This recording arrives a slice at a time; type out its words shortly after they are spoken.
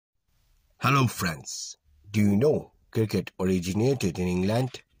Hello friends, do you know cricket originated in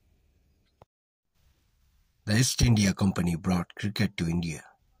England? The East India Company brought cricket to India.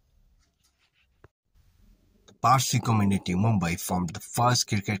 The Parsi community Mumbai formed the first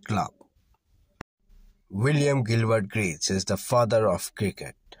cricket club. William Gilbert Grace is the father of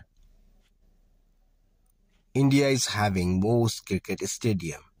cricket. India is having most cricket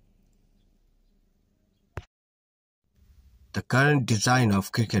stadium. The current design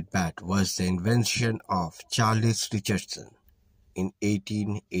of cricket bat was the invention of Charles Richardson in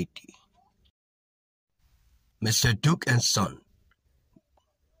 1880. Mr. Duke and Son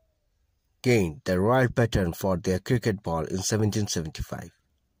gained the royal pattern for their cricket ball in 1775.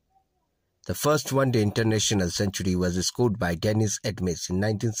 The first one-day international century was scored by Dennis Edmis in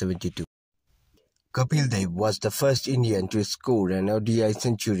 1972. Kapil Dev was the first Indian to score an ODI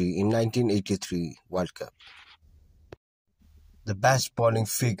century in 1983 World Cup. The best bowling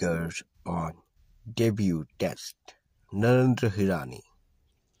figure on debut test, Narendra Hirani.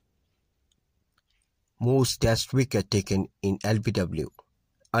 Most test wicket taken in LBW,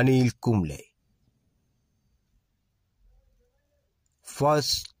 Anil Kumble.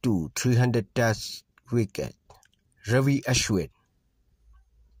 First to 300 test wicket, Ravi Ashwin.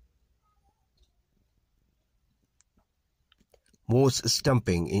 Most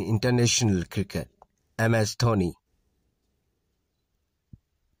stumping in international cricket, MS Dhoni.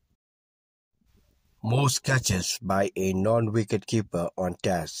 Most catches by a non-wicket-keeper on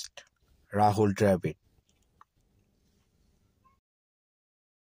test, Rahul Dravid.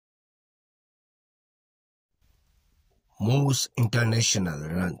 Most international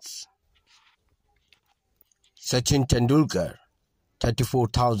runs, Sachin Tendulkar,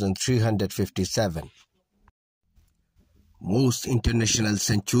 34,357. Most international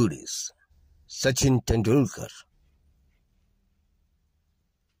centuries, Sachin Tendulkar.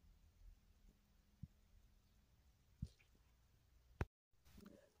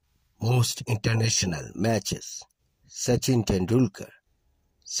 Most international matches, Sachin Tendulkar,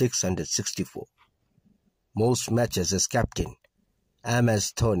 664. Most matches as captain,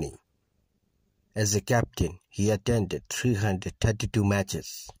 MS Dhoni. As a captain, he attended 332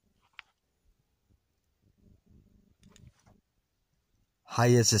 matches.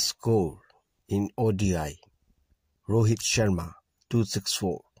 Highest score in ODI, Rohit Sharma,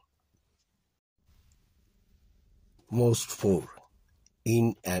 264. Most 4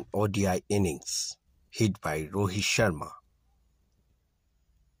 in an ODI innings, hit by Rohit Sharma.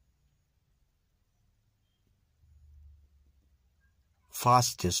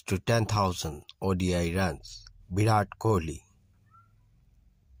 Fastest to 10,000 ODI runs, Virat Kohli.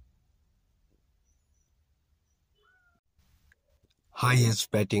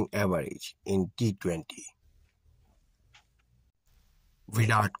 Highest batting average in T20,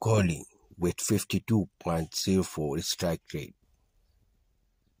 Virat Kohli with 52.04 strike rate.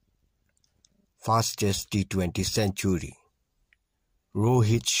 Fastest T20 century,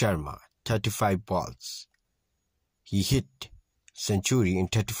 Rohit Sharma, 35 balls. He hit century in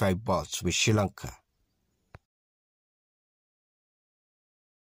 35 balls with Sri Lanka.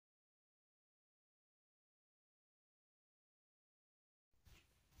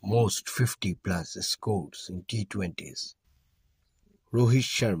 Most 50-plus scores in T20s, Rohit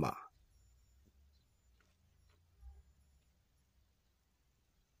Sharma.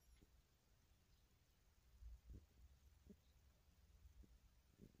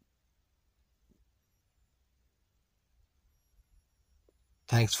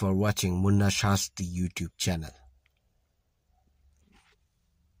 Thanks for watching Munna Shastri YouTube channel.